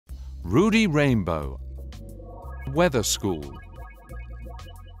Rudy Rainbow, Weather School.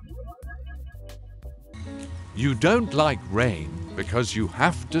 You don't like rain because you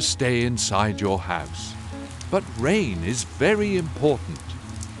have to stay inside your house. But rain is very important.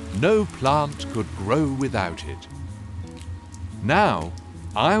 No plant could grow without it. Now,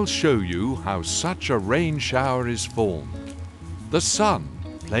 I'll show you how such a rain shower is formed. The sun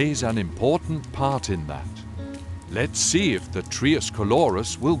plays an important part in that. Let's see if the Trias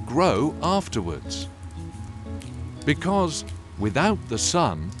colorus will grow afterwards. Because without the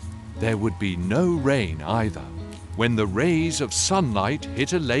sun, there would be no rain either. When the rays of sunlight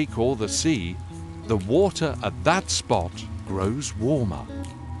hit a lake or the sea, the water at that spot grows warmer.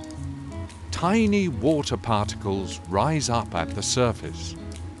 Tiny water particles rise up at the surface,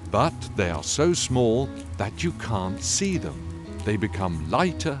 but they are so small that you can't see them. They become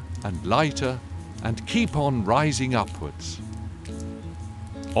lighter and lighter and keep on rising upwards.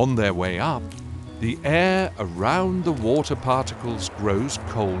 On their way up, the air around the water particles grows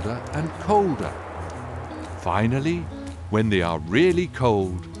colder and colder. Finally, when they are really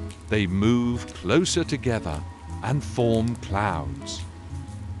cold, they move closer together and form clouds.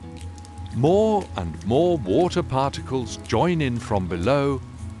 More and more water particles join in from below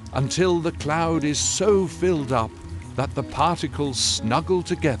until the cloud is so filled up that the particles snuggle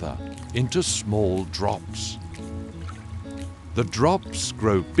together into small drops. The drops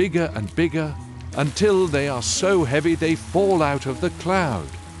grow bigger and bigger until they are so heavy they fall out of the cloud.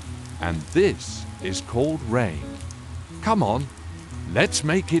 And this is called rain. Come on, let's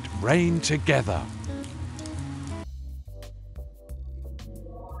make it rain together.